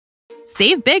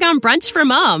Save big on brunch for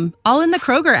mom, all in the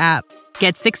Kroger app.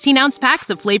 Get 16-ounce packs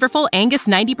of flavorful Angus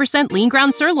 90% lean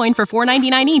ground sirloin for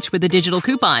 $4.99 each with a digital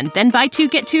coupon. Then buy 2,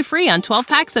 get 2 free on 12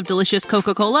 packs of delicious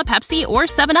Coca-Cola, Pepsi, or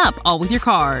 7-Up, all with your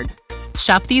card.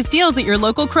 Shop these deals at your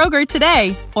local Kroger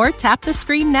today, or tap the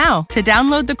screen now to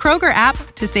download the Kroger app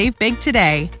to save big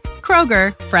today.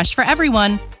 Kroger, fresh for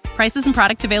everyone. Prices and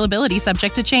product availability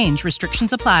subject to change.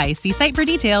 Restrictions apply. See site for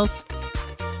details.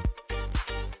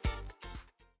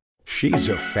 She's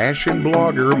a fashion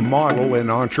blogger, model,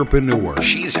 and entrepreneur.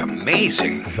 She's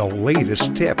amazing. The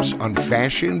latest tips on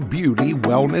fashion, beauty,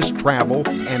 wellness, travel,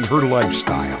 and her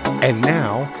lifestyle. And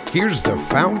now, here's the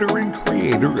founder and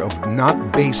creator of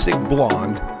Not Basic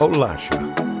Blonde, Olasha.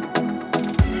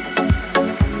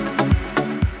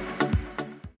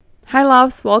 Hi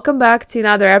loves, welcome back to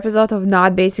another episode of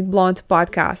Not Basic Blonde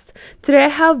podcast. Today I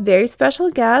have very special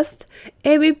guest,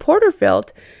 Amy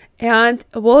Porterfield. And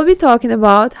we'll be talking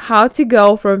about how to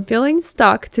go from feeling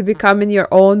stuck to becoming your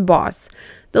own boss.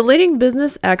 The leading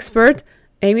business expert,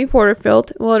 Amy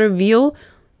Porterfield, will reveal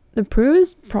the proven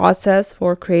process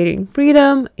for creating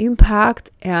freedom,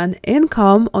 impact, and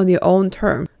income on your own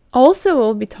terms. Also,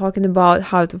 we'll be talking about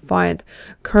how to find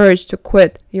courage to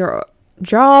quit your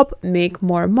job, make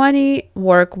more money,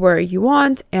 work where you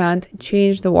want, and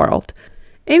change the world.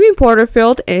 Amy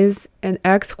Porterfield is an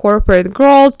ex-corporate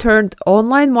girl turned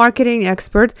online marketing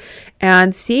expert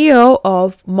and CEO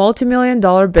of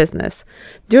multi-million-dollar business.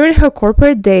 During her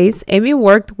corporate days, Amy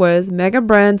worked with mega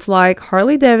brands like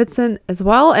Harley-Davidson as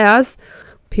well as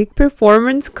peak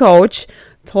performance coach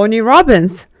Tony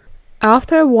Robbins.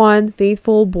 After one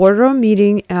fateful boardroom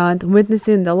meeting and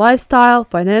witnessing the lifestyle,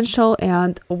 financial,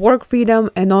 and work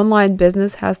freedom an online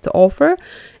business has to offer,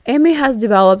 Amy has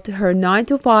developed her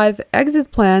 9-to-5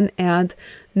 exit plan and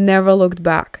never looked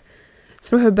back.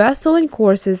 Through her best-selling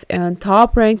courses and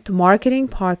top-ranked marketing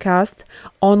podcast,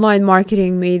 Online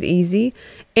Marketing Made Easy,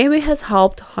 Amy has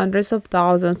helped hundreds of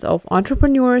thousands of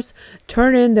entrepreneurs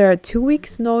turn in their 2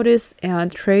 weeks notice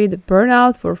and trade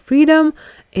burnout for freedom,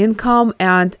 income,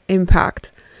 and impact.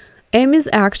 Amy's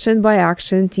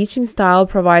action-by-action teaching style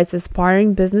provides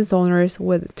aspiring business owners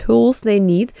with the tools they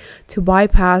need to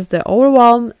bypass the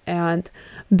overwhelm and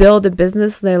build a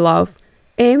business they love.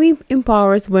 Amy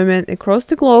empowers women across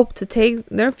the globe to take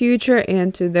their future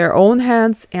into their own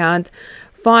hands and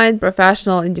find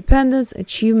professional independence,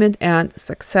 achievement, and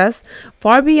success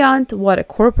far beyond what a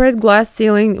corporate glass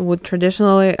ceiling would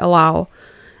traditionally allow.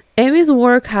 Amy's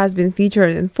work has been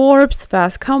featured in Forbes,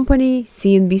 Fast Company,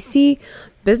 CNBC,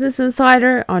 Business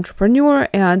Insider, Entrepreneur,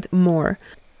 and more.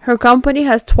 Her company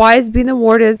has twice been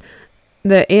awarded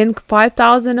the Inc.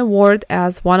 5000 award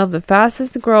as one of the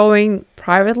fastest growing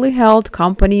privately held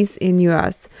companies in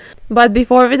US. But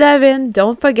before we dive in,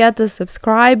 don't forget to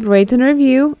subscribe, rate, and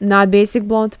review Not Basic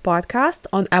Blonde podcast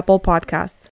on Apple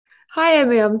Podcasts. Hi,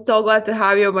 Amy. I'm so glad to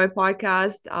have you on my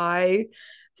podcast. I've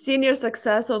seen your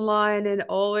success online and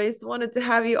always wanted to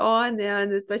have you on,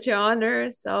 and it's such an honor.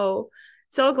 So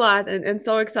glad and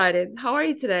so excited. How are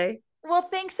you today? Well,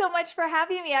 thanks so much for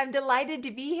having me. I'm delighted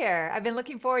to be here. I've been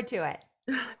looking forward to it.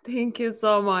 Thank you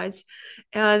so much.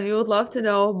 And we would love to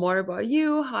know more about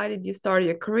you. How did you start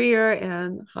your career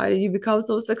and how did you become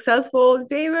so successful and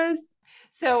famous?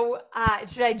 So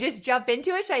should I just jump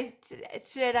into it?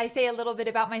 Should I say a little bit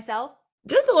about myself?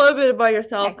 Just a little bit about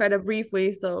yourself, Okay. kind of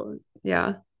briefly. So,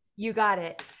 yeah. You got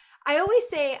it. I always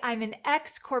say I'm an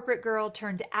ex-corporate girl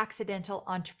turned accidental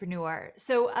entrepreneur.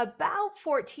 So about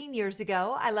 14 years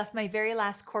ago, I left my very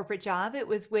last corporate job. It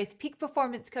was with peak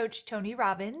performance coach Tony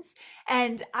Robbins,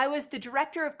 and I was the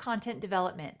director of content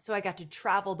development. So I got to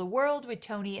travel the world with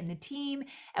Tony and the team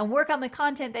and work on the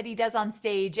content that he does on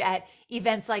stage at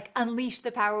events like Unleash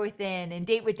the Power Within and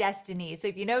Date with Destiny. So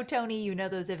if you know Tony, you know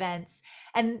those events.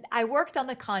 And I worked on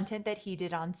the content that he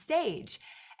did on stage.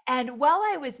 And while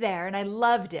I was there, and I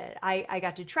loved it, I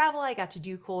got to travel, I got to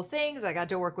do cool things, I got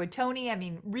to work with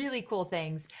Tony, really cool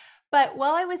things. But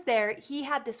while I was there, he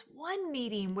had this one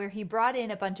meeting where he brought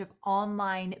in a bunch of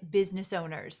online business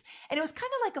owners. And it was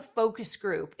kind of like a focus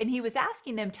group. And he was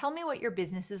asking them, tell me what your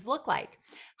businesses look like.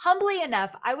 Humbly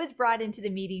enough, I was brought into the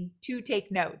meeting to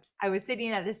take notes. I was sitting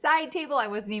at a side table. I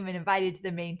wasn't even invited to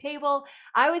the main table.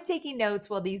 I was taking notes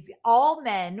while these all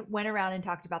men went around and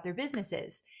talked about their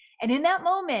businesses. And in that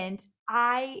moment,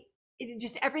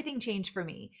 everything changed for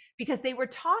me because they were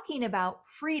talking about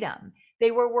freedom. They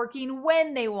were working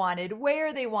when they wanted,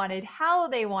 where they wanted, how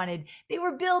they wanted. They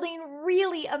were building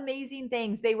really amazing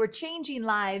things. They were changing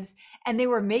lives and they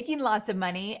were making lots of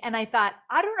money. And I thought,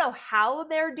 I don't know how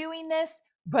they're doing this,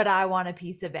 but I want a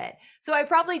piece of it. So I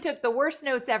probably took the worst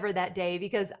notes ever that day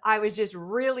because I was just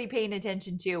really paying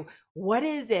attention to what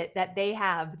is it that they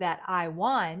have that I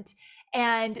want.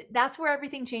 And that's where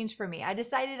everything changed for me. I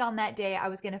decided on that day I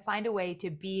was going to find a way to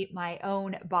be my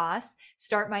own boss,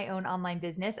 start my own online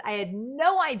business. I had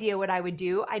no idea what I would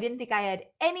do. I didn't think I had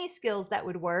any skills that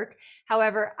would work.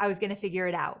 However, I was going to figure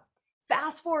it out.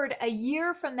 Fast forward a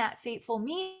year from that fateful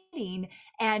meeting,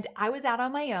 and I was out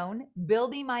on my own,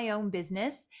 building my own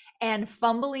business and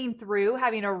fumbling through,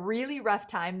 having a really rough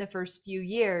time the first few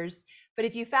years. But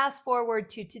if you fast forward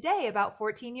to today, about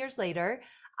 14 years later,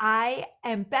 I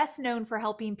am best known for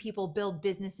helping people build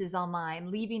businesses online,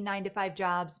 leaving 9 to 5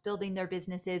 jobs, building their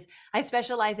businesses. I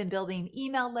specialize in building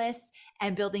email lists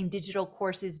and building digital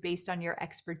courses based on your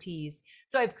expertise.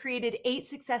 So I've created 8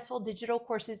 successful digital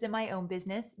courses in my own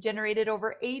business, generated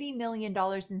over $80 million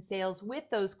in sales with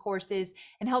those courses,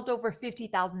 and helped over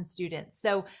 50,000 students.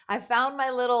 So I found my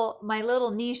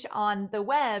little niche on the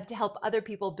web to help other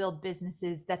people build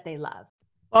businesses that they love.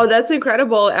 Oh, that's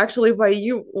incredible. Actually, by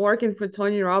you working for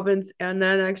Tony Robbins and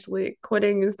then actually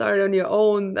quitting and starting on your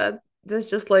own, that's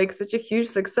just like such a huge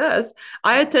success.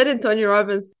 I attended Tony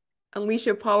Robbins Unleash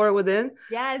Your Power Within.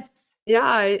 Yes.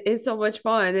 Yeah, it's so much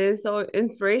fun. It's so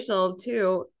inspirational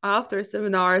too. After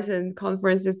seminars and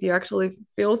conferences, you actually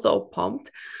feel so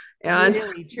pumped and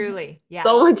Really, truly. Yeah.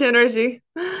 so much energy.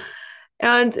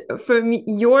 And from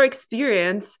your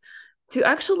experience, to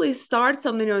actually start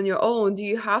something on your own, do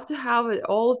you have to have it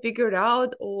all figured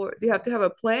out, or do you have to have a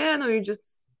plan, or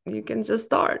you can just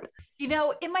start?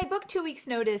 In my book, 2 Weeks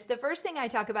Notice, the first thing I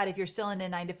talk about if you're still in a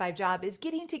 9 to 5 job is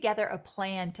getting together a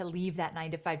plan to leave that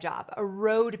 9 to 5 job, a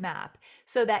roadmap,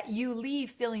 so that you leave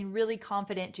feeling really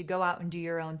confident to go out and do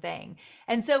your own thing.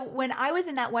 And so when I was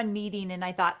in that one meeting and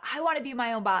I thought, I want to be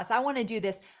my own boss, I want to do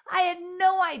this, I had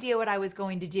no idea what I was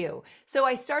going to do. So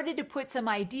I started to put some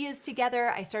ideas together.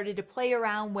 I started to play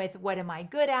around with what am I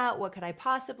good at? What could I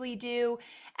possibly do?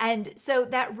 And so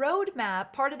that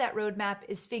roadmap, part of that roadmap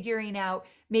is figuring out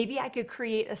maybe I could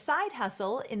create a side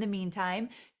hustle in the meantime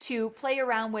to play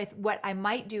around with what I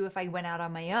might do if I went out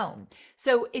on my own.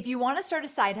 So if you want to start a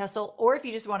side hustle, or if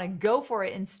you just want to go for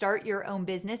it and start your own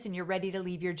business and you're ready to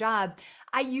leave your job,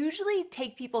 I usually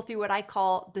take people through what I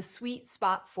call the sweet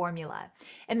spot formula.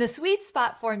 And the sweet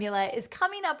spot formula is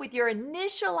coming up with your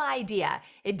initial idea.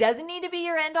 It doesn't need to be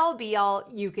your end all be all.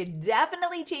 You could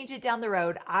definitely change it down the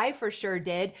road. I for sure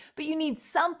did, but you need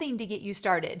something to get you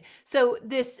started. So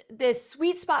this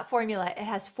sweet spot formula, it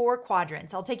has 4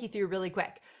 quadrants. I'll take you through really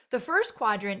quick. The first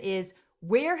quadrant is,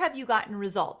 where have you gotten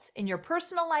results in your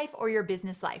personal life or your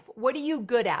business life? What are you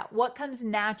good at? What comes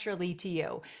naturally to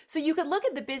you? So you could look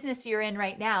at the business you're in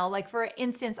right now. Like for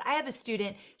instance, I have a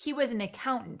student, he was an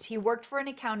accountant. He worked for an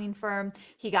accounting firm.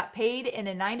 He got paid in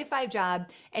a 9 to 5 job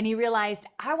and he realized,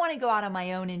 I want to go out on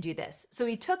my own and do this. So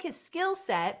he took his skill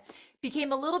set,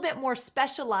 became a little bit more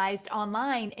specialized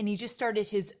online, and he just started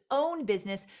his own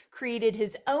business, created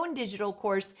his own digital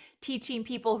course, teaching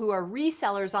people who are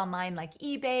resellers online like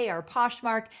eBay or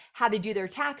Poshmark how to do their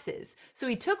taxes. So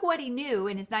he took what he knew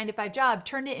in his 9 to 5 job,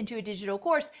 turned it into a digital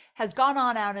course, has gone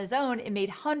on his own and made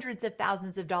hundreds of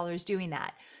thousands of dollars doing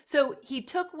that. So he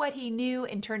took what he knew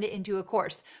and turned it into a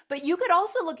course. But you could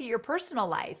also look at your personal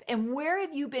life and where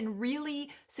have you been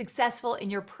really successful in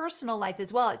your personal life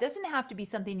as well. It doesn't have to be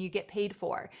something you get paid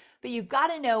for, but you've got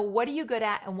to know what are you good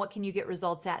at and what can you get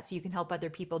results at so you can help other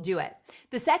people do it.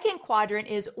 The second quadrant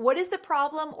is, what is the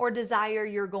problem or desire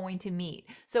you're going to meet?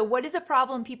 So what is a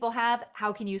problem people have?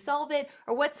 How can you solve it?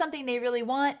 Or what's something they really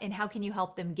want and how can you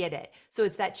help them get it? So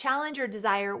it's that challenge or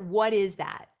desire. What is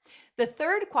that? The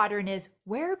third quadrant is,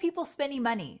 where are people spending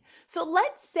money? So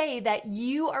let's say that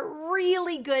you are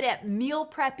really good at meal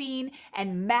prepping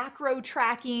and macro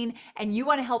tracking, and you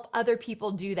want to help other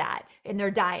people do that in their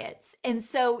diets. And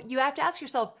so you have to ask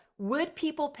yourself, would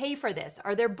people pay for this?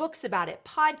 Are there books about it,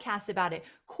 podcasts about it,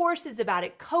 courses about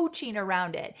it, coaching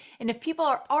around it? And if people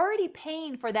are already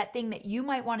paying for that thing that you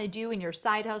might want to do in your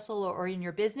side hustle or in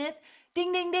your business,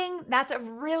 ding, ding, ding, that's a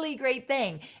really great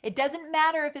thing. It doesn't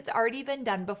matter if it's already been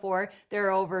done before. There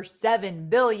are over 7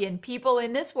 billion people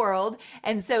in this world.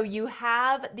 And so you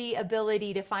have the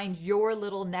ability to find your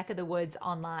little neck of the woods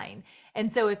online.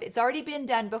 And so if it's already been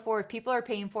done before, if people are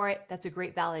paying for it, that's a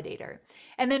great validator.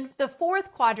 And then the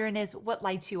fourth quadrant is what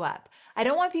lights you up. I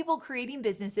don't want people creating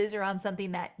businesses around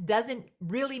something that doesn't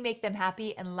really make them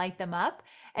happy and light them up.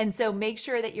 And so make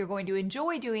sure that you're going to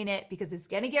enjoy doing it because it's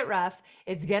going to get rough.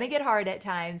 It's going to get hard at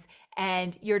times.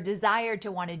 And your desire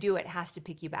to want to do it has to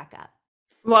pick you back up.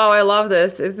 Wow, I love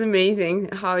this. It's amazing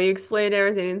how you explain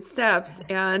everything in steps.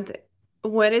 And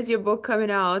when is your book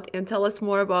coming out? And tell us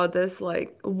more about this,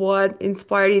 like what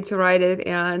inspired you to write it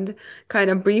and kind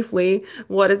of briefly,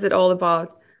 what is it all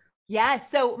about?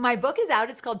 Yes. So my book is out.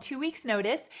 It's called 2 Weeks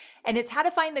Notice, and it's how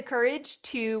to find the courage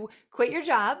to quit your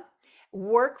job,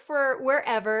 work for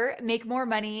wherever, make more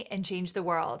money, and change the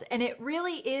world. And it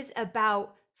really is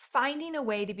about finding a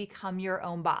way to become your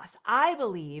own boss. I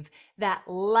believe that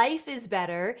life is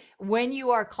better when you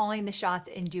are calling the shots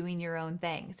and doing your own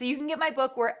thing. So you can get my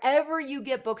book wherever you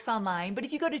get books online. But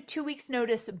if you go to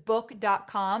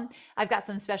 2weeksnoticebook.com, I've got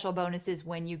some special bonuses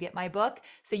when you get my book.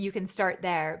 So you can start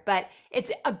there. But it's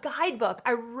a guidebook.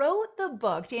 I wrote the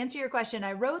book, to answer your question,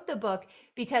 I wrote the book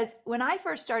because when I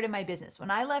first started my business,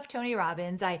 when I left Tony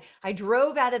Robbins, I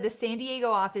drove out of the San Diego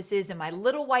offices in my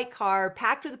little white car,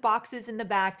 packed with boxes in the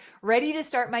back, ready to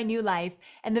start my new life.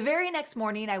 And the very next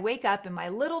morning, I wake up in my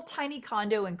little tiny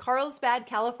condo in Carlsbad,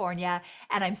 California,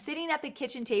 and I'm sitting at the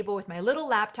kitchen table with my little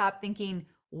laptop thinking,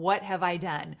 what have I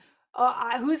done?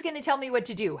 Who's going to tell me what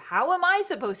to do? How am I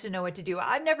supposed to know what to do?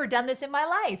 I've never done this in my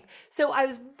life. So I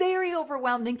was very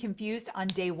overwhelmed and confused on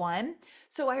day one.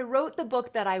 So I wrote the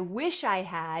book that I wish I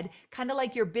had, kind of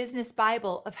like your business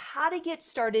Bible of how to get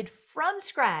started from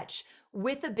scratch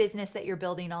with a business that you're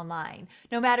building online.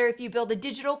 No matter if you build a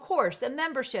digital course, a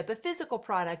membership, a physical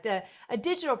product, a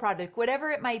digital product,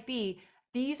 whatever it might be,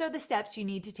 these are the steps you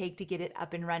need to take to get it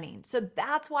up and running. So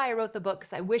that's why I wrote the book,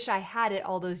 because I wish I had it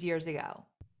all those years ago.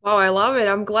 Wow, I love it.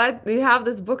 I'm glad you have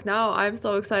this book now. I'm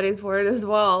so excited for it as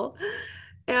well.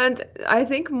 And I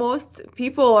think most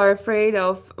people are afraid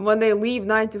of when they leave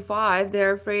 9 to 5,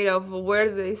 they're afraid of where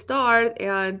do they start.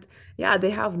 And yeah,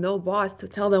 they have no boss to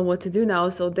tell them what to do now.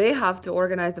 So they have to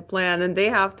organize a plan and they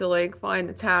have to like find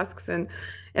the tasks and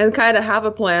kind of have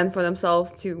a plan for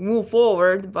themselves to move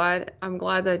forward. But I'm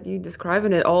glad that you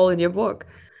describing it all in your book.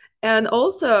 And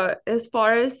also, as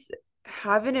far as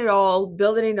having it all,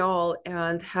 building it all,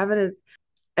 and having an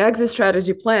exit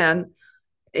strategy plan,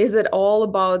 is it all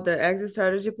about the exit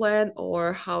strategy plan,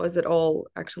 or how is it all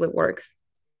actually works?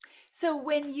 So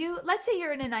when let's say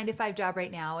you're in a 9 to 5 job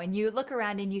right now and you look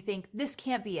around and you think, this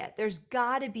can't be it. There's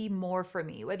got to be more for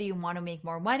me. Whether you want to make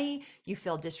more money, you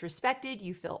feel disrespected,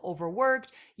 you feel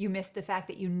overworked, you miss the fact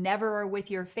that you never are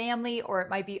with your family, or it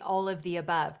might be all of the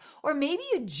above. Or maybe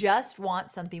you just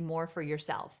want something more for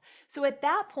yourself. So at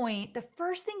that point, the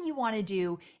first thing you want to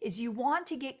do is you want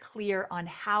to get clear on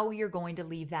how you're going to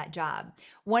leave that job.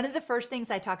 One of the first things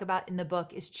I talk about in the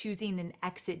book is choosing an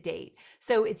exit date.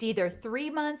 So it's either 3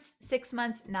 months, 6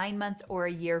 months, 9 months, or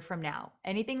a year from now.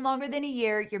 Anything longer than a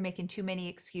year, you're making too many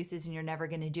excuses and you're never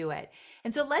going to do it.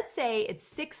 And so let's say it's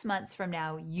 6 months from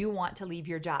now, you want to leave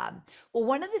your job. Well,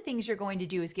 one of the things you're going to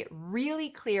do is get really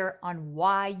clear on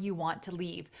why you want to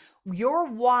leave. Your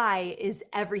why is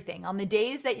everything. On the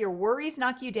days that your worries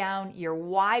knock you down, your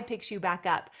why picks you back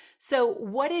up. So,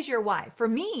 what is your why? For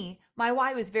me, my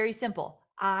why was very simple.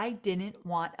 I didn't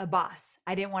want a boss.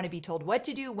 I didn't want to be told what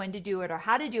to do, when to do it, or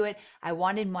how to do it. I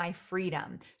wanted my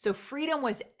freedom. So freedom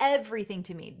was everything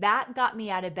to me. That got me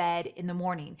out of bed in the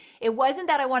morning. It wasn't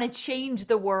that I want to change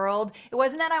the world. It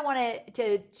wasn't that I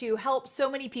wanted to help so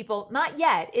many people. Not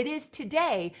yet. It is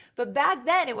today. But back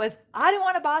then it was, I don't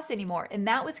want a boss anymore. And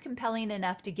that was compelling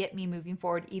enough to get me moving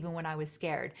forward even when I was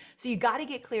scared. So you got to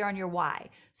get clear on your why.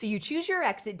 So you choose your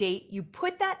exit date. You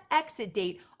put that exit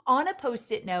date on a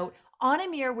Post-it note, on a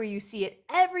mirror where you see it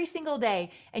every single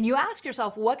day, and you ask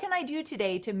yourself, what can I do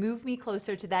today to move me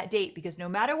closer to that date? Because no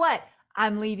matter what,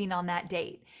 I'm leaving on that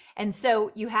date. And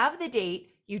so you have the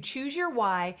date, you choose your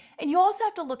why, and you also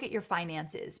have to look at your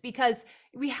finances, because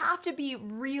we have to be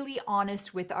really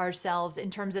honest with ourselves in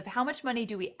terms of how much money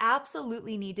do we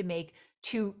absolutely need to make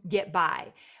to get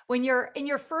by. When you're in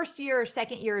your first year or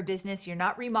second year of business, you're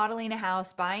not remodeling a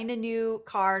house, buying a new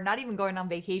car, not even going on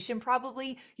vacation,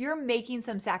 probably. You're making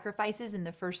some sacrifices in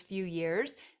the first few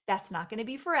years. That's not going to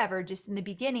be forever, just in the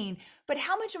beginning. But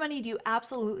how much money do you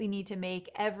absolutely need to make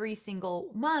every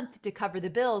single month to cover the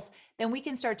bills? Then we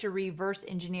can start to reverse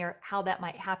engineer how that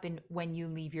might happen when you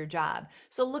leave your job.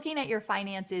 So looking at your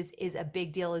finances is a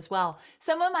big deal as well.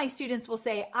 Some of my students will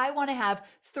say, I want to have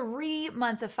 3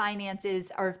 months of finances,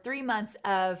 or 3 months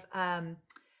of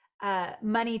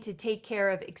money to take care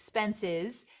of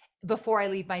expenses before I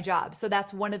leave my job. So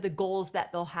that's one of the goals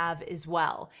that they'll have as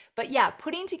well. But yeah,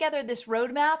 putting together this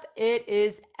roadmap, it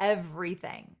is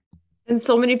everything. And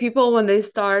so many people, when they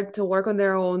start to work on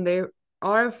their own, they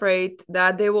are afraid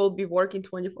that they will be working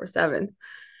 24/7.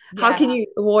 How Yes, can you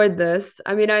avoid this?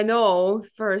 I mean, I know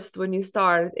first when you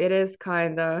start, it is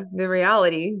kind of the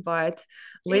reality, but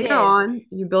it later is. on,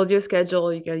 you build your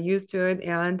schedule, you get used to it,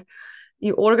 and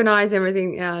you organize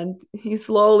everything, and you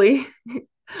slowly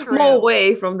more True.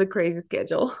 away from the crazy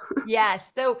schedule.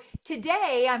 Yes. So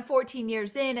today I'm 14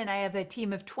 years in and I have a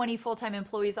team of 20 full-time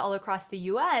employees all across the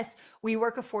US. We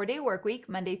work a 4-day work week,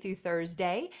 Monday through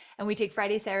Thursday, and we take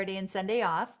Friday, Saturday, and Sunday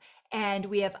off. And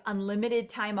we have unlimited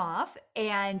time off.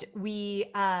 And we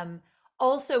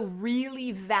also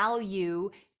really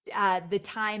value the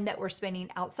time that we're spending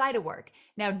outside of work.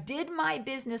 Now, did my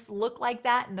business look like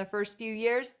that in the first few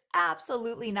years?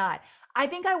 Absolutely not. I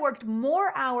think I worked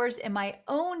more hours in my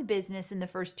own business in the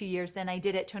first 2 years than I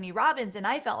did at Tony Robbins, and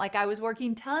I felt like I was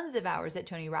working tons of hours at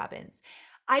Tony Robbins.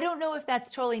 I don't know if that's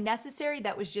totally necessary.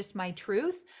 That was just my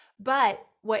truth. But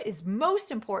what is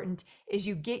most important is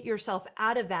you get yourself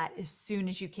out of that as soon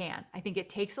as you can. I think it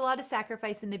takes a lot of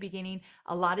sacrifice in the beginning,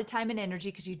 a lot of time and energy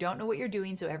because you don't know what you're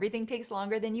doing. So everything takes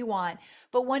longer than you want.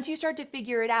 But once you start to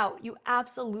figure it out, you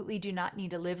absolutely do not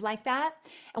need to live like that.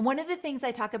 And one of the things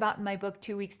I talk about in my book,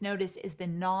 2 Weeks Notice, is the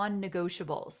non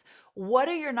negotiables. What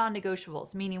are your non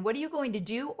negotiables? Meaning, what are you going to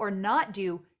do or not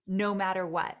do no matter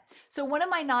what? So one of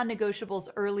my non-negotiables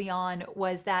early on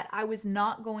was that I was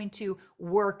not going to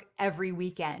work every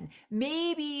weekend.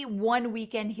 Maybe one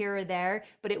weekend here or there,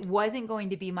 but it wasn't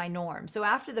going to be my norm. So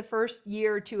after the first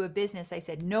year or two of business, I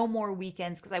said no more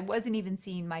weekends because I wasn't even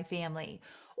seeing my family.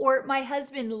 Or my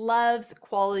husband loves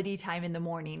quality time in the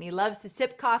morning. He loves to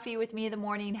sip coffee with me in the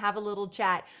morning, have a little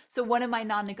chat. So one of my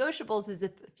non-negotiables is a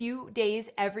few days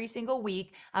every single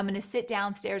week, I'm going to sit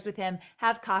downstairs with him,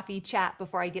 have coffee, chat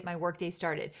before I get my workday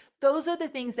started. Those are the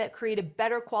things that create a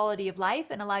better quality of life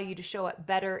and allow you to show up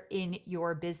better in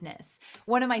your business.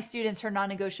 One of my students, her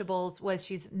non-negotiables was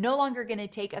she's no longer going to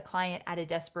take a client out of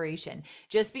desperation.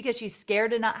 Just because she's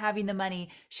scared of not having the money,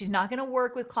 she's not going to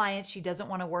work with clients she doesn't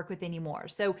want to work with anymore.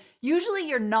 So usually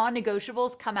your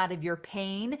non-negotiables come out of your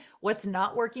pain, what's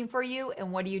not working for you,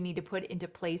 and what do you need to put into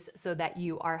place so that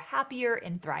you are happier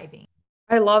and thriving.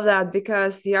 I love that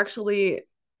because you actually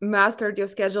mastered your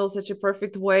schedule such a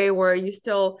perfect way where you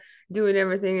still doing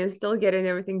everything and still getting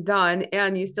everything done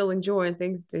and you still enjoying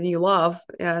things that you love.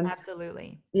 And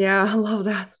Absolutely. yeah, I love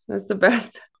that. That's the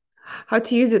best. How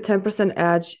to use a 10%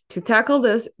 edge to tackle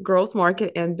this growth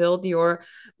market and build your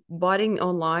budding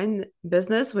online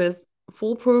business with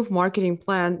foolproof marketing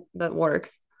plan that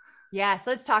works. Yes,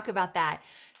 let's talk about that.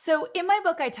 So, in my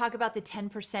book, I talk about the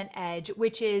 10% edge,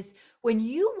 which is when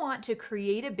you want to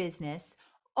create a business,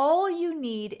 all you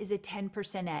need is a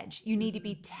 10% edge. You need to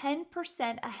be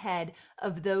 10% ahead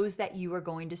of those that you are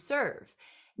going to serve.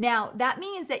 Now, that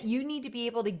means that you need to be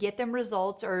able to get them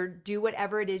results or do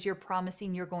whatever it is you're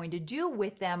promising you're going to do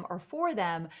with them or for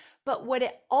them. But what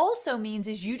it also means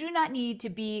is you do not need to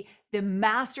be the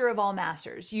master of all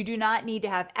masters. You do not need to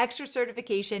have extra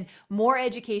certification, more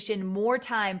education, more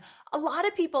time. A lot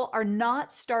of people are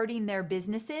not starting their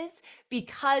businesses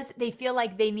because they feel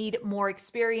like they need more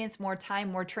experience, more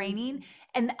time, more training.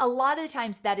 And a lot of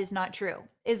times that is not true.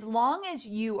 As long as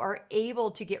you are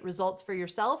able to get results for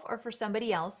yourself or for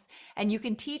somebody else, and you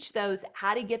can teach those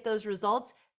how to get those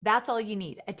results, that's all you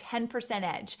need, a 10%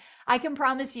 edge. I can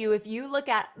promise you, if you look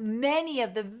at many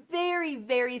of the very,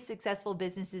 very successful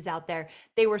businesses out there,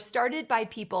 they were started by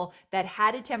people that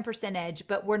had a 10% edge,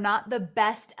 but were not the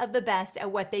best of the best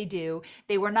at what they do.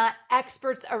 They were not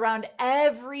experts around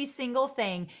every single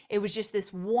thing. It was just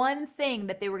this one thing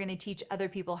that they were going to teach other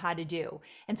people how to do.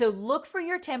 And so look for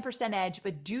your 10% edge,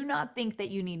 but do not think that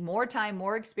you need more time,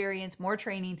 more experience, more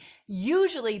training.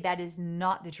 Usually that is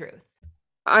not the truth.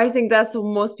 I think that's what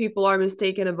most people are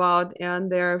mistaken about,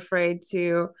 and they're afraid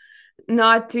to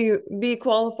not to be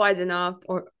qualified enough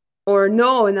or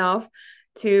know enough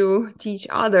to teach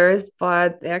others,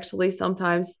 but actually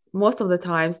sometimes most of the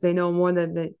times they know more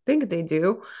than they think they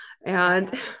do, Yeah,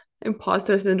 and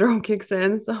imposter syndrome kicks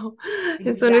in. So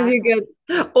as soon as you exactly.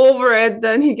 get over it,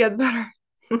 then you get better.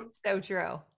 So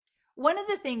true. One of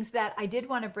the things that I did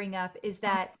want to bring up is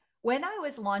that when I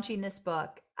was launching this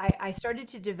book, I started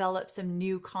to develop some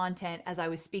new content as I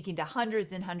was speaking to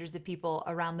hundreds and hundreds of people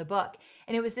around the book.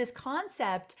 And it was this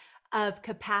concept of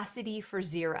capacity for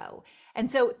zero. And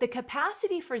so the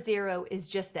capacity for zero is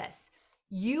just this.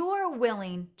 You are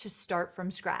willing to start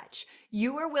from scratch.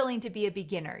 You are willing to be a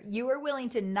beginner. You are willing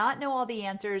to not know all the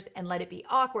answers and let it be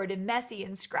awkward and messy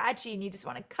and scratchy. And you just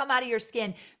want to come out of your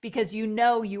skin because you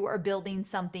know you are building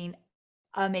something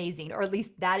amazing, or at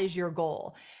least that is your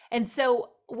goal. And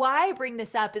so why I bring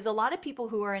this up is a lot of people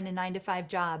who are in a 9 to 5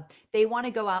 job, they want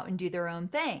to go out and do their own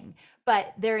thing,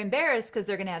 but they're embarrassed because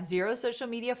they're going to have zero social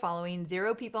media following,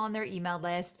 zero people on their email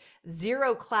list,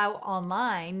 zero clout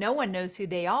online. No one knows who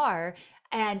they are,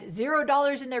 and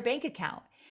 $0 in their bank account.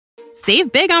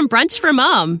 Save big on brunch for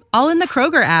mom, all in the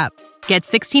Kroger app. Get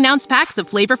 16-ounce packs of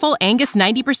flavorful Angus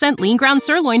 90% lean ground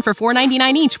sirloin for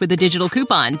 $4.99 each with a digital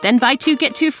coupon. Then buy 2,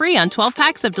 get 2 free on 12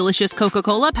 packs of delicious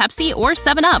Coca-Cola, Pepsi, or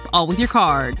 7-Up, all with your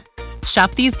card.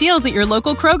 Shop these deals at your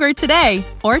local Kroger today,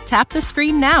 or tap the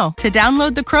screen now to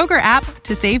download the Kroger app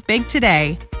to save big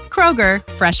today. Kroger,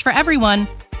 fresh for everyone.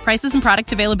 Prices and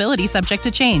product availability subject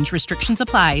to change. Restrictions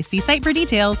apply. See site for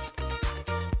details.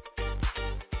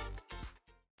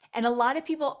 And a lot of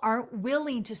people aren't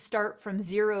willing to start from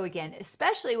zero again,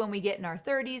 especially when we get in our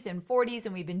 30s and 40s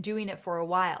and we've been doing it for a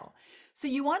while. So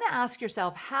you want to ask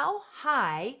yourself, how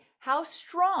high, how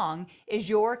strong is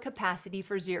your capacity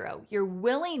for zero? Your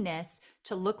willingness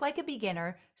to look like a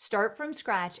beginner, start from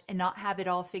scratch, and not have it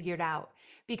all figured out.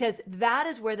 Because that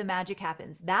is where the magic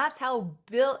happens. That's how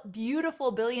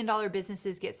beautiful billion-dollar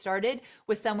businesses get started,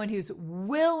 with someone who's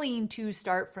willing to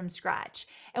start from scratch.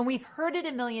 And we've heard it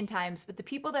a million times, but the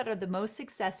people that are the most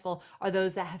successful are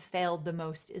those that have failed the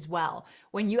most as well.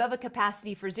 When you have a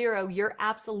capacity for zero, you're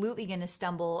absolutely going to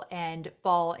stumble and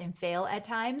fall and fail at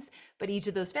times, but each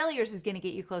of those failures is going to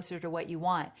get you closer to what you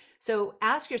want. So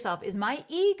ask yourself, is my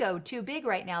ego too big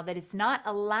right now that it's not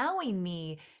allowing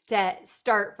me to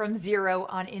start from zero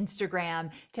on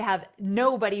Instagram, to have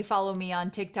nobody follow me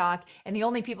on TikTok, and the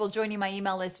only people joining my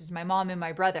email list is my mom and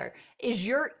my brother? Is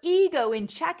your ego in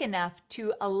check enough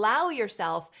to allow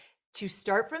yourself to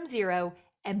start from zero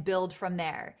and build from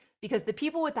there? Because the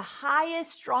people with the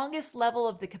highest, strongest level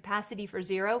of the capacity for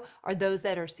zero are those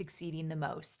that are succeeding the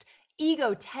most.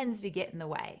 Ego tends to get in the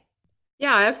way.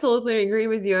 Yeah, I absolutely agree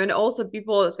with you. And also,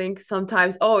 people think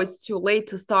sometimes, oh, it's too late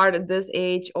to start at this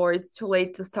age, or it's too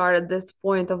late to start at this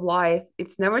point of life.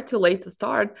 It's never too late to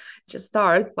start, just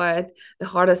start. But the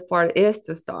hardest part is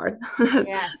to start.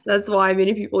 Yes. That's why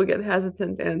many people get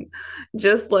hesitant and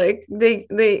just like they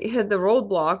hit the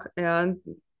roadblock and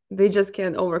they just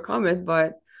can't overcome it.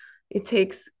 But it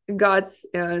takes guts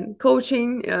and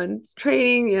coaching and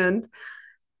training and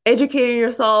educating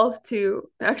yourself to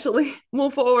actually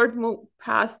move forward, move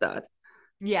past that.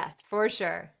 Yes, for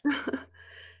sure.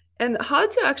 And how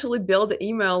to actually build an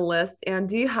email list? And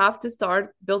do you have to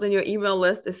start building your email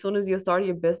list as soon as you start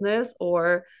your business,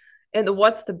 or and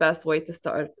what's the best way to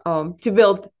start to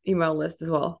build email list as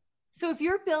well? So if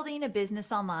you're building a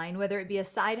business online, whether it be a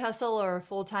side hustle or a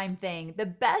full-time thing, the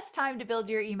best time to build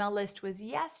your email list was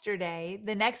yesterday.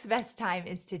 The next best time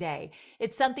is today.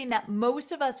 It's something that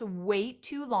most of us wait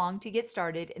too long to get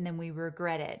started and then we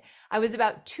regret it. I was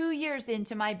about 2 years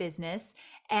into my business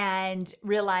and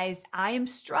realized I am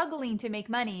struggling to make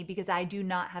money because I do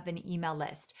not have an email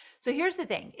list. So here's the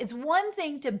thing. It's one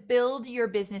thing to build your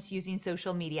business using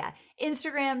social media,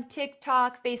 Instagram,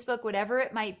 TikTok, Facebook, whatever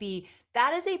it might be.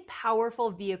 That is a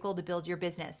powerful vehicle to build your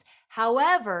business.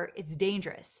 However, it's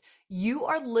dangerous. You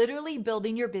are literally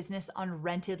building your business on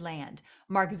rented land.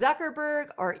 Mark Zuckerberg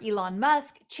or Elon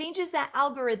Musk changes that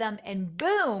algorithm and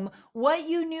boom, what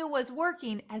you knew was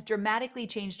working has dramatically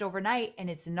changed overnight and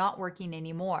it's not working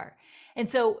anymore. And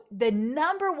so the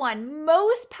number one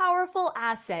most powerful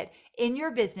asset in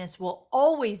your business will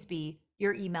always be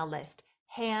your email list,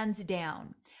 hands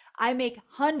down. I make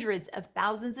hundreds of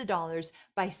thousands of dollars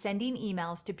by sending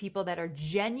emails to people that are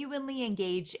genuinely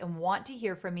engaged and want to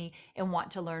hear from me and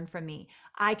want to learn from me.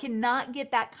 I cannot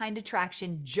get that kind of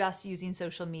traction just using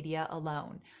social media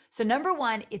alone. So number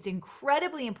one, it's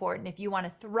incredibly important if you want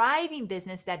a thriving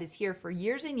business that is here for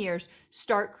years and years,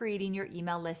 start creating your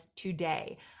email list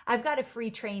today. I've got a free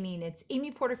training. It's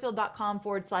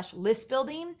amyporterfield.com/list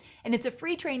building. And it's a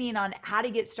free training on how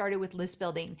to get started with list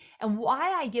building. And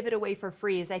why I give it away for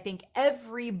free is I think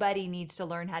everybody needs to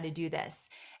learn how to do this.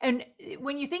 And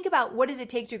when you think about what does it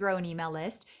take to grow an email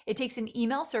list, it takes an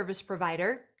email service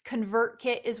provider.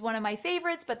 ConvertKit is one of my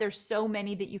favorites, but there's so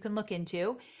many that you can look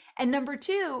into. And number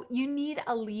two, you need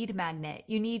a lead magnet.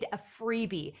 You need a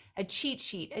freebie, a cheat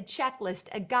sheet, a checklist,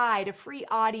 a guide, a free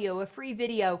audio, a free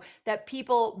video that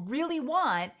people really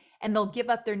want, and they'll give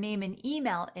up their name and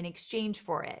email in exchange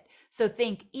for it. So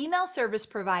think email service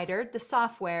provider, the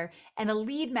software, and a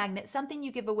lead magnet, something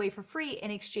you give away for free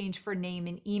in exchange for name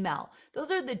and email. Those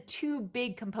are the two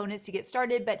big components to get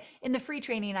started, but in the free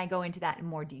training, I go into that in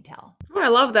more detail. Oh, I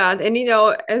love that. And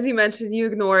as you mentioned, you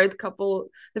ignored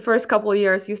the first couple of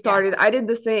years you started. Yeah. I did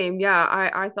the same. Yeah,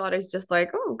 I thought it's just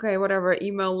like, oh, okay, whatever,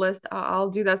 email list. I'll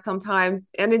do that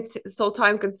sometimes. And it's so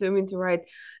time consuming to write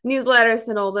newsletters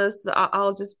and all this.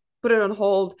 I'll just put it on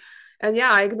hold. And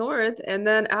yeah, I ignore it. And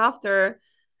then after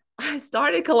I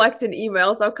started collecting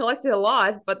emails, I collected a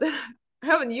lot, but then I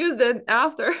haven't used it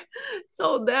after.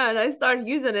 So then I started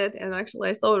using it, and actually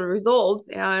I saw the results,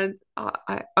 and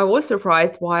I was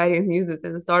surprised why I didn't use it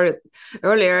and started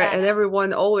earlier. Yeah. And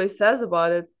everyone always says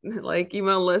about it, like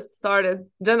email list started.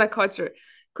 Jenna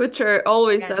Kutcher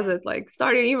always says Yeah. it, like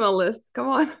start your email list. Come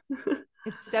on.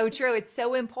 It's so true. It's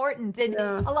so important. And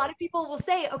Yeah. a lot of people will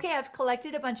say, okay, I've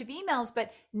collected a bunch of emails,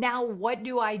 but now what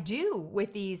do I do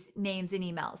with these names and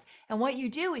emails? And what you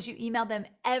do is you email them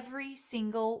every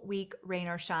single week, rain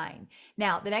or shine.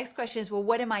 Now, the next question is, well,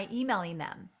 what am I emailing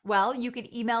them? Well, you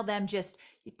could email them just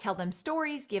tell them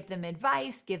stories, give them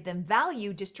advice, give them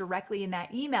value just directly in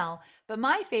that email. But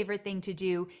my favorite thing to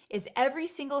do is every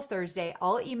single Thursday,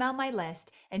 I'll email my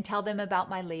list and tell them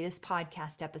about my latest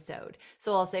podcast episode.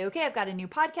 So I'll say, okay, I've got a new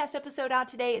podcast episode out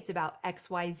today. It's about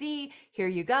XYZ. Here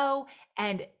you go.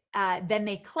 And then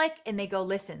they click and they go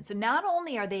listen. So not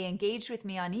only are they engaged with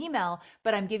me on email,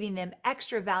 but I'm giving them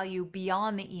extra value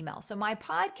beyond the email. So my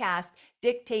podcast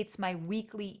dictates my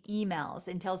weekly emails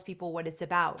and tells people what it's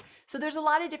about. So there's a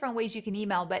lot of different ways you can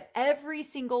email, but every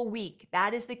single week,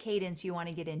 that is the cadence you want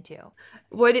to get into.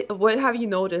 What have you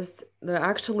noticed? The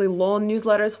actually long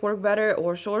newsletters work better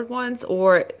or short ones,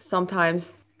 or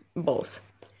sometimes both?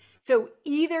 So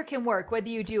either can work, whether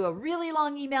you do a really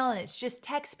long email and it's just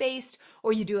text based,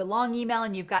 or you do a long email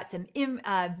and you've got some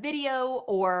video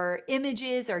or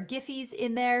images or Giphies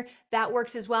in there, that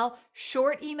works as well.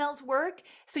 Short emails work.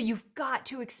 So you've got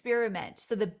to experiment.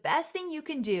 So the best thing you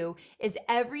can do is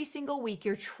every single week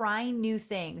you're trying new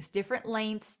things, different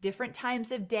lengths, different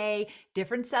times of day,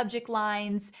 different subject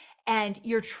lines, and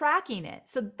you're tracking it.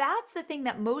 So that's the thing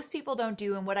that most people don't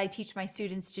do and what I teach my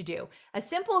students to do. A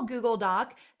simple Google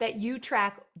Doc that you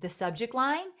track the subject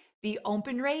line, the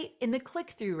open rate, and the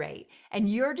click-through rate. And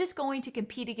you're just going to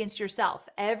compete against yourself.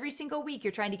 Every single week,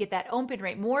 you're trying to get that open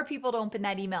rate. More people to open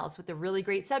that emails with a really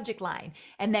great subject line.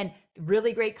 And then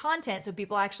really great content so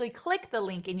people actually click the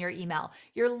link in your email.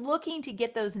 You're looking to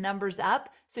get those numbers up.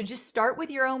 So just start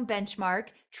with your own benchmark,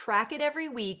 track it every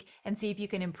week, and see if you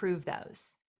can improve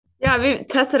those. Yeah, we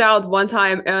tested out one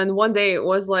time, and one day it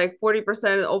was like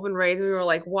 40% open rate. We were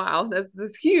like, wow,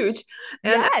 that's huge.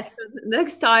 And Yes.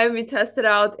 next time we tested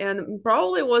out, and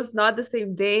probably was not the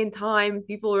same day and time.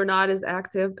 People were not as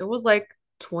active. It was like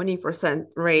 20%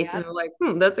 rate. And we Yep.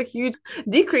 were like, that's a huge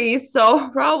decrease. So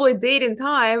probably date and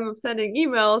time of sending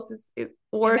emails, it It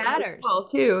works as matters. well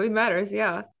too. It matters.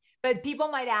 Yeah. But people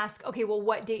might ask, okay, well,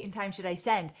 what date and time should I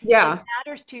send? It Yeah.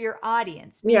 matters to your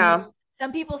audience, meaning Yeah.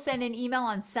 some people send an email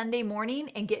on Sunday morning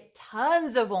and get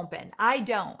tons of open. I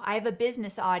don't. I have a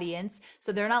business audience,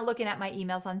 so they're not looking at my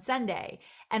emails on Sunday.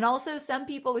 And also, some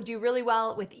people do really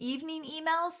well with evening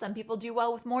emails, some people do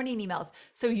well with morning emails.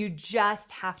 So you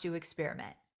just have to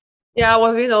experiment. Yeah,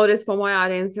 what we noticed for my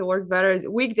audience, it worked better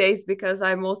weekdays because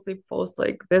I mostly post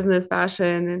like business,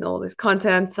 fashion, and all this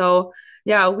content. So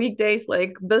yeah, weekdays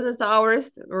like business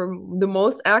hours were the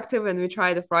most active, and we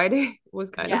tried the Friday was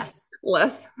kind of Yes,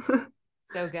 less.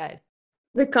 so good.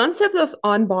 The concept of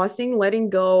unbossing, letting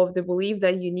go of the belief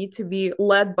that you need to be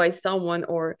led by someone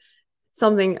or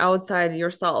something outside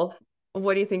yourself.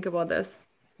 What do you think about this?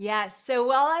 Yes. So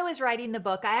while I was writing the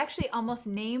book, I actually almost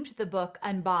named the book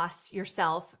Unboss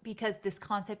Yourself because this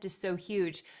concept is so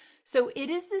huge. So it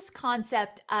is this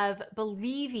concept of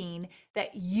believing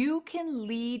that you can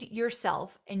lead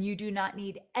yourself and you do not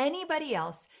need anybody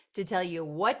else to tell you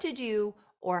what to do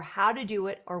or how to do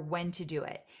it or when to do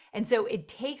it. And so it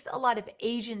takes a lot of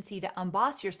agency to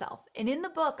unboss yourself. And in the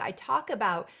book, I talk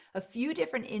about a few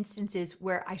different instances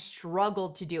where I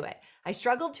struggled to do it. I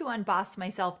struggled to unboss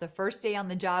myself the first day on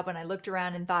the job when I looked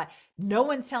around and thought, no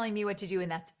one's telling me what to do.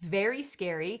 And that's very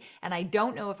scary. And I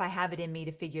don't know if I have it in me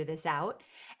to figure this out.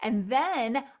 And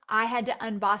then I had to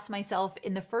unboss myself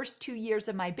in the first 2 years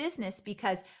of my business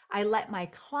because I let my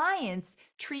clients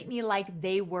treat me like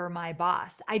they were my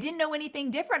boss. I didn't know anything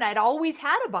different. I'd always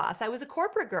had a boss. I was a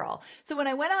corporate girl. So when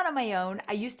I went out on my own,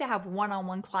 I used to have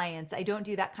one-on-one clients. I don't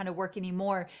do that kind of work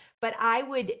anymore, but I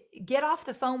would get off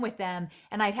the phone with them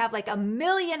and I'd have like a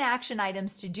million action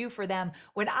items to do for them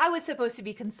when I was supposed to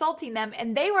be consulting them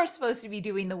and they were supposed to be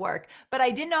doing the work. But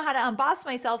I didn't know how to unboss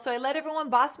myself. So I let everyone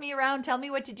boss me around, tell me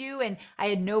what to do, and I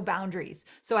had no boundaries.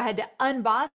 So I had to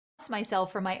unboss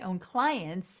myself for my own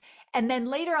clients. And then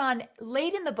later on,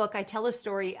 late in the book, I tell a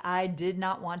story I did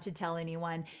not want to tell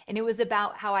anyone. And it was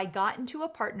about how I got into a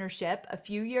partnership a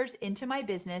few years into my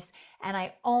business, and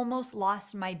I almost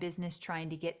lost my business trying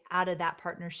to get out of that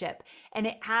partnership. And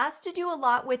it has to do a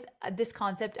lot with this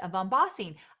concept of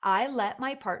unbossing. I let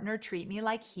my partner treat me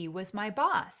like he was my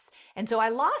boss. And so I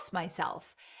lost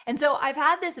myself. And so I've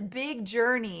had this big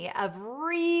journey of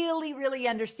really, really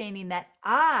understanding that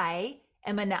I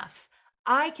am enough.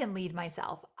 I can lead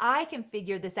myself. I can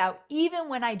figure this out. Even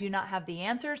when I do not have the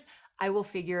answers, I will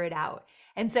figure it out.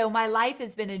 And so my life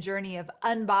has been a journey of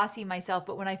unbossing myself.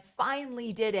 But when I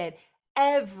finally did it,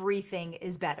 everything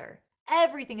is better.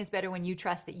 Everything is better when you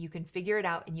trust that you can figure it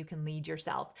out and you can lead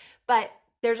yourself. But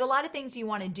there's a lot of things you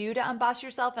want to do to unboss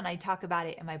yourself. And I talk about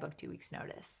it in my book, 2 Weeks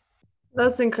Notice.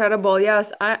 That's incredible.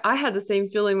 Yes, I had the same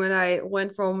feeling when I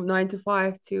went from 9 to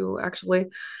 5 to actually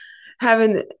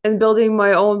having and building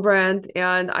my own brand.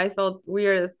 And I felt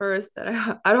weird at first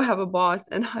that I don't have a boss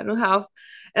and I don't have,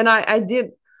 and I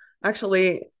did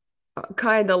actually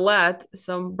kind of let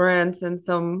some brands and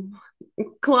some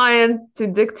clients to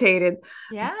dictate it.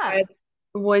 Yeah.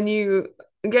 But when you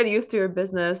get used to your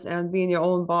business and being your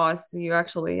own boss, you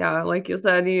actually, yeah, like you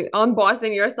said, you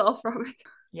unbossing yourself from it.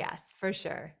 Yes, for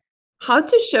sure. How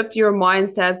to shift your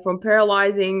mindset from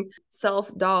paralyzing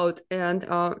self-doubt and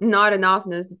not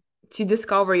enoughness to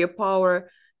discover your power,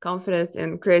 confidence,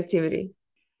 and creativity.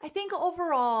 I think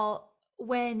overall,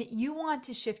 when you want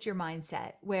to shift your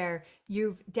mindset where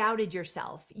you've doubted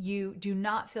yourself, you do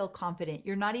not feel confident,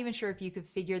 you're not even sure if you could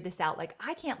figure this out. Like,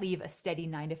 I can't leave a steady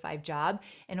 9 to 5 job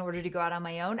in order to go out on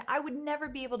my own. I would never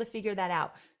be able to figure that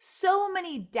out. So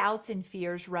many doubts and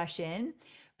fears rush in.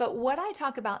 But what I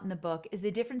talk about in the book is the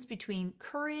difference between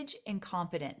courage and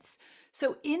confidence.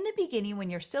 So, in the beginning, when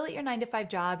you're still at your 9 to 5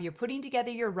 job, you're putting together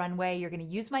your runway, you're going to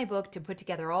use my book to put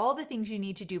together all the things you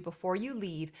need to do before you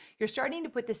leave. You're starting to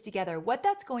put this together. What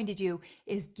that's going to do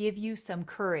is give you some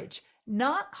courage,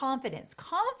 not confidence.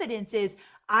 Confidence is,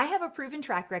 I have a proven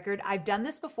track record. I've done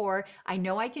this before. I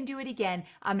know I can do it again.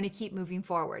 I'm going to keep moving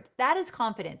forward. That is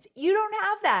confidence. You don't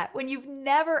have that when you've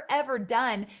never, ever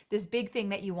done this big thing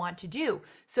that you want to do.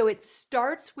 So it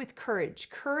starts with courage.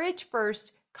 Courage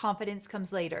first, confidence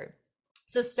comes later.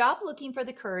 So stop looking for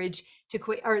the courage to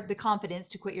quit or the confidence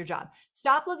to quit your job.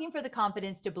 Stop looking for the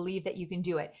confidence to believe that you can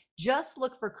do it. Just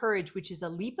look for courage, which is a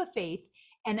leap of faith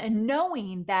and a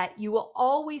knowing that you will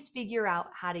always figure out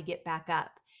how to get back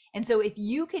up. And so if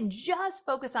you can just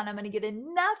focus on, I'm going to get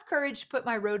enough courage to put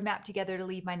my roadmap together to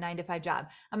leave my 9 to 5 job.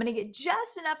 I'm going to get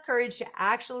just enough courage to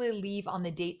actually leave on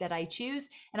the date that I choose.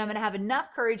 And I'm going to have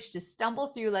enough courage to stumble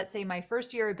through, let's say, my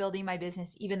first year of building my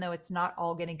business, even though it's not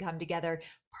all going to come together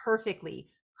perfectly.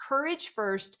 Courage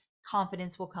first,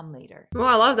 confidence will come later. Oh,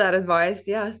 I love that advice.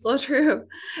 Yeah, so true.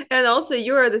 And also,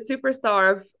 you are the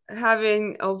superstar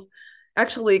of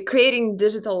actually creating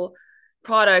digital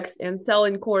products and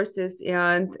selling courses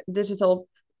and digital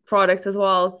products as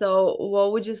well. So,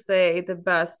 what would you say the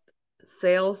best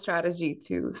sales strategy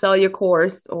to sell your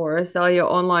course or sell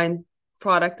your online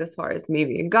product as far as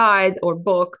maybe a guide or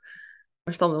book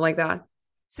or something like that?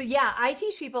 So, yeah, I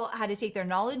teach people how to take their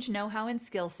knowledge, know how, and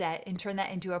skill set and turn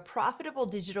that into a profitable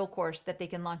digital course that they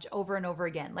can launch over and over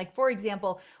again. Like, for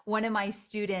example, one of my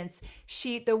students,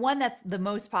 the one that's the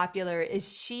most popular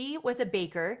is she was a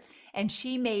baker and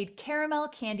she made caramel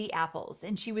candy apples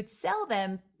and she would sell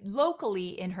them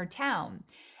locally in her town.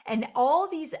 And all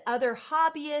these other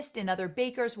hobbyists and other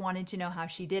bakers wanted to know how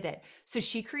she did it. So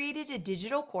she created a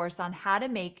digital course on how to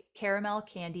make caramel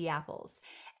candy apples.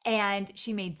 And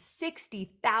she made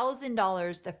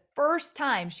 $60,000 the first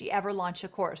time she ever launched a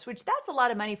course, which that's a lot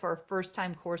of money for a first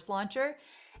time course launcher.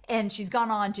 And she's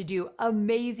gone on to do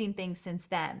amazing things since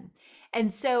then.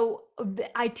 And so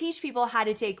I teach people how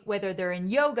to take, whether they're in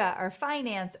yoga or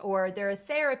finance or they're a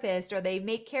therapist or they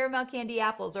make caramel candy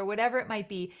apples or whatever it might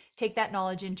be, take that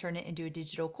knowledge and turn it into a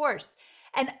digital course.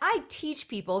 And I teach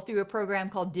people through a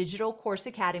program called Digital Course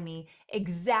Academy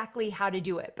exactly how to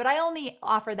do it. But I only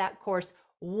offer that course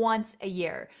once a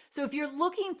year. So if you're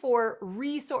looking for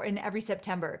in every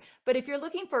September, but if you're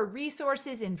looking for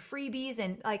resources and freebies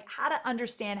and like how to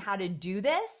understand how to do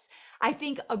this, I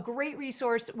think a great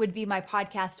resource would be my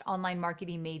podcast, Online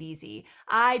Marketing Made Easy.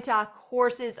 I talk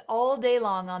courses all day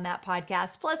long on that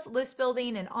podcast, plus list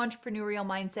building and entrepreneurial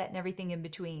mindset and everything in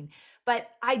between. But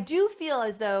I do feel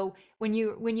as though when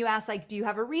you ask, like, do you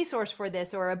have a resource for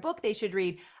this or a book they should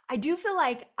read? I do feel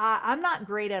like I'm not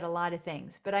great at a lot of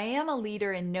things, but I am a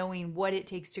leader in knowing what it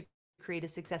takes to create a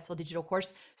successful digital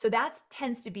course. So that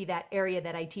tends to be that area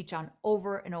that I teach on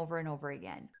over and over and over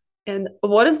again. And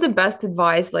what is the best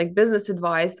advice, like business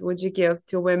advice, would you give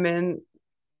to women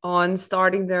on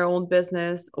starting their own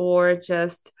business or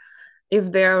just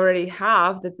if they already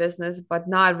have the business but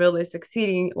not really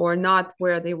succeeding or not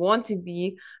where they want to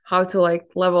be, how to like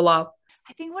level up?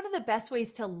 I think one of the best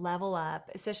ways to level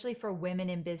up, especially for women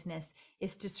in business,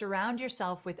 is to surround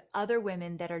yourself with other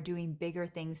women that are doing bigger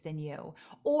things than you,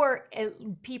 or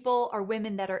people or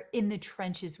women that are in the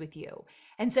trenches with you.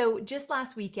 And so just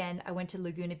last weekend, I went to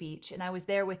Laguna Beach and I was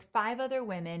there with 5 other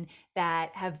women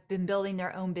that have been building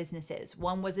their own businesses.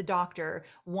 One was a doctor,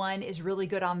 one is really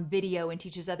good on video and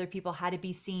teaches other people how to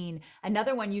be seen.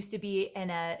 Another one used to be in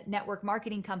a network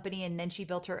marketing company and then she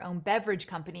built her own beverage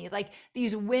company. Like,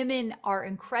 these women are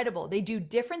incredible. They do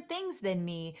different things than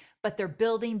me, but they're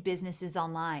building businesses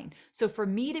online. So for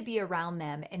me to be around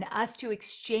them and us to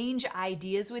exchange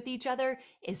ideas with each other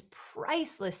is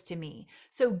priceless to me.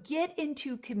 So get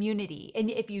into community. And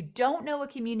if you don't know a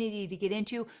community to get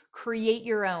into, create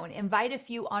your own. Invite a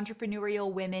few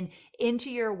entrepreneurial women into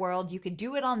your world. You can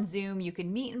do it on Zoom, you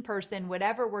can meet in person,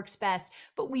 whatever works best,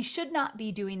 but we should not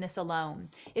be doing this alone.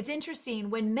 It's interesting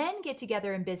when men get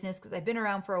together in business, because I've been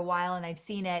around for a while and I've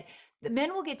seen it. The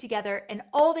men will get together and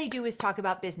all they do is talk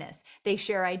about business. They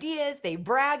share ideas, they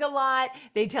brag a lot,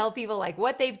 they tell people like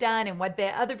what they've done and what the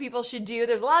other people should do.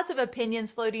 There's lots of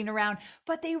opinions floating around,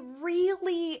 but they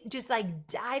really just like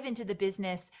dive into the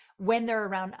business when they're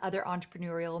around other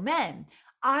entrepreneurial men.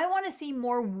 I want to see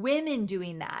more women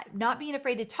doing that, not being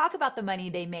afraid to talk about the money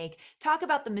they make, talk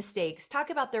about the mistakes,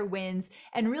 talk about their wins,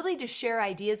 and really just share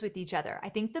ideas with each other. I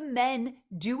think the men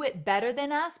do it better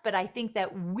than us, but I think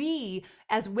that we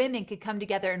as women could come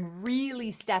together and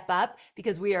really step up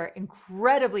because we are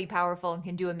incredibly powerful and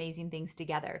can do amazing things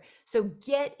together. So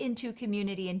get into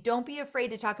community and don't be afraid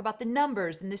to talk about the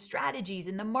numbers and the strategies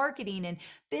and the marketing and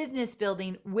business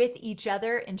building with each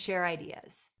other and share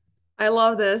ideas. I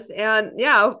love this. And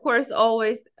yeah, of course,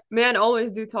 men always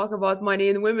do talk about money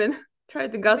and women try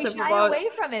to gossip We shy about away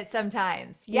from it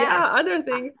sometimes. Yes. other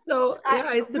things. So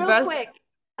yeah, it's the Real best. quick,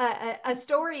 a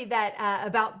story that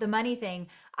about the money thing.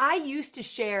 I used to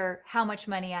share how much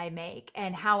money I make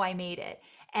and how I made it.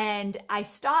 And I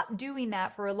stopped doing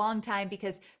that for a long time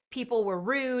because people were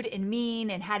rude and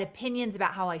mean and had opinions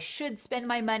about how I should spend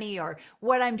my money or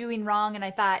what I'm doing wrong. And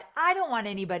I thought, I don't want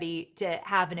anybody to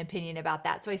have an opinion about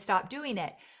that. So I stopped doing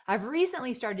it. I've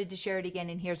recently started to share it again,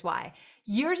 and here's why.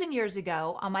 Years and years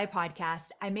ago on my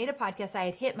podcast, I made a podcast. I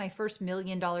had hit my first $1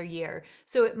 million year.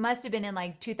 So it must have been in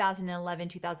like 2011,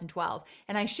 2012.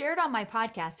 And I shared on my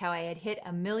podcast how I had hit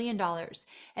 $1 million.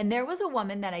 And there was a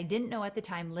woman that I didn't know at the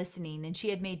time listening, and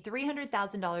she had made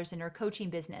 $300,000 in her coaching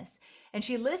business. And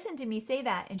she listened to me say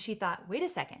that, and she thought, wait a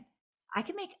second. I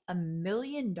can make $1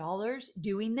 million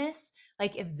doing this.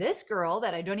 Like, if this girl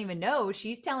that I don't even know,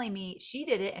 she's telling me she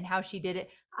did it and how she did it,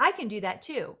 I can do that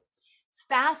too.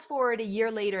 Fast forward a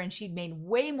year later and she'd made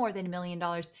way more than $1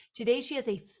 million. Today she has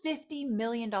a $50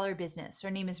 million business.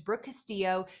 Her name is Brooke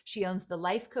Castillo. She owns the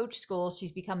Life Coach School.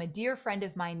 She's become a dear friend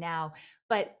of mine now,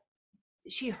 but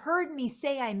she heard me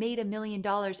say I made $1 million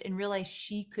and realized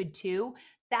she could too.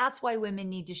 That's why women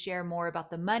need to share more about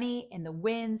the money and the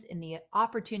wins and the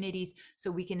opportunities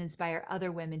so we can inspire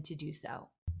other women to do so.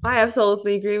 I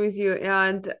absolutely agree with you.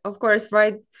 And of course,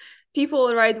 right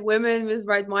people, right women with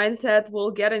right mindset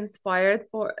will get inspired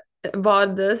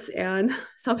about this, and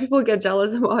some people get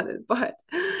jealous about it, but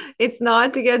it's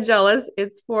not to get jealous.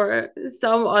 It's for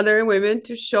some other women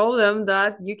to show them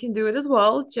that you can do it as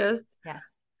well. Just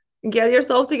get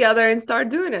yourself together and start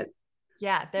doing it.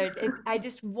 Yeah, I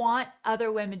just want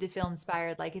other women to feel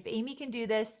inspired. Like, if Amy can do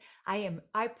this,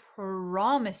 I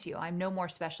promise you, I'm no more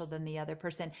special than the other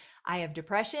person. I have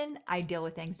depression. I deal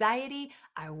with anxiety.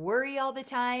 I worry all the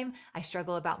time. I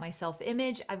struggle about my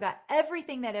self-image. I've got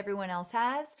everything that everyone else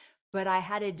has, but I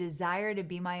had a desire to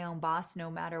be my own boss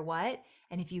no matter what.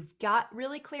 And if you've got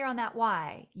really clear on that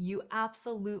why, you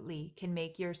absolutely can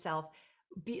make yourself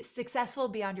be successful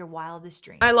beyond your wildest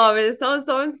dreams. I love it. It sounds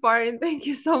so inspiring. Thank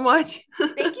you so much.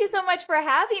 Thank you so much for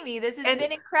having me. This has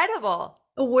been incredible.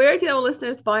 Where can our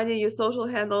listeners find you? Your social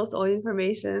handles, all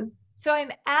information? So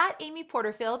I'm at Amy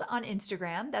Porterfield on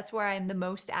Instagram. That's where I'm the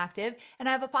most active. And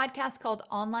I have a podcast called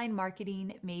Online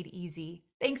Marketing Made Easy.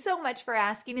 Thanks so much for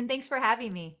asking, and thanks for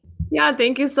having me. Yeah,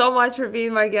 thank you so much for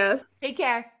being my guest. Take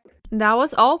care. That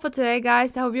was all for today,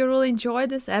 guys. I hope you really enjoyed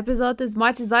this episode as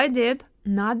much as I did.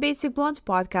 Not Basic Blonde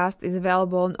podcast is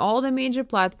available on all the major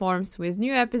platforms with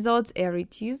new episodes every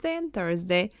Tuesday and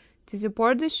Thursday. To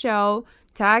support the show,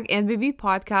 tag NBB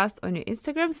Podcast on your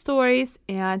Instagram stories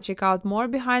and check out more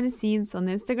behind the scenes on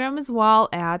Instagram as well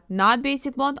at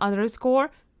notbasicblonde_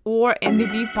 or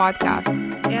NBB Podcast.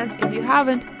 And if you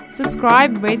haven't,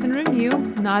 subscribe, rate and review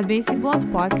Not Basic Blonde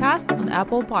podcast on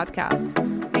Apple Podcasts.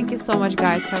 Thank you so much,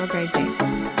 guys. Have a great day.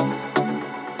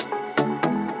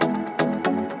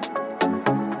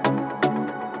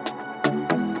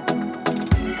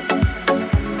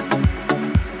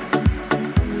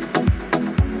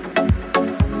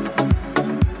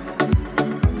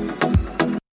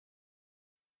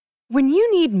 When you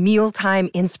need mealtime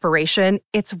inspiration,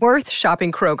 it's worth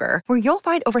shopping Kroger, where you'll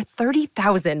find over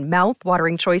 30,000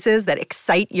 mouth-watering choices that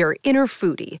excite your inner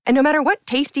foodie. And no matter what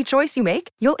tasty choice you make,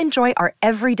 you'll enjoy our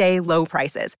everyday low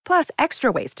prices, plus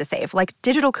extra ways to save, like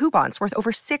digital coupons worth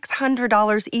over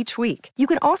 $600 each week. You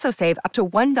can also save up to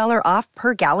 $1 off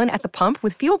per gallon at the pump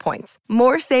with fuel points.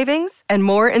 More savings and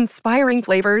more inspiring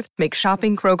flavors make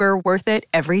shopping Kroger worth it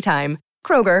every time.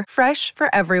 Kroger, fresh for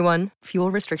everyone.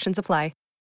 Fuel restrictions apply.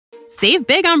 Save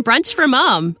big on brunch for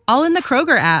mom, all in the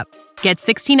Kroger app. Get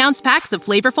 16-ounce packs of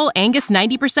flavorful Angus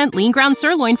 90% lean ground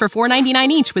sirloin for $4.99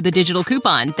 each with a digital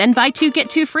coupon. Then buy 2, get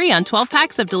 2 free on 12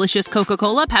 packs of delicious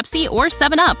Coca-Cola, Pepsi, or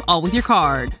 7-Up, all with your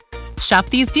card. Shop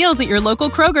these deals at your local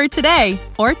Kroger today,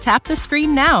 or tap the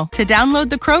screen now to download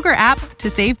the Kroger app to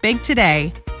save big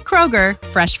today. Kroger,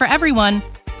 fresh for everyone.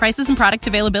 Prices and product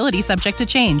availability subject to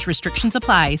change. Restrictions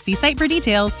apply. See site for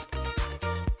details.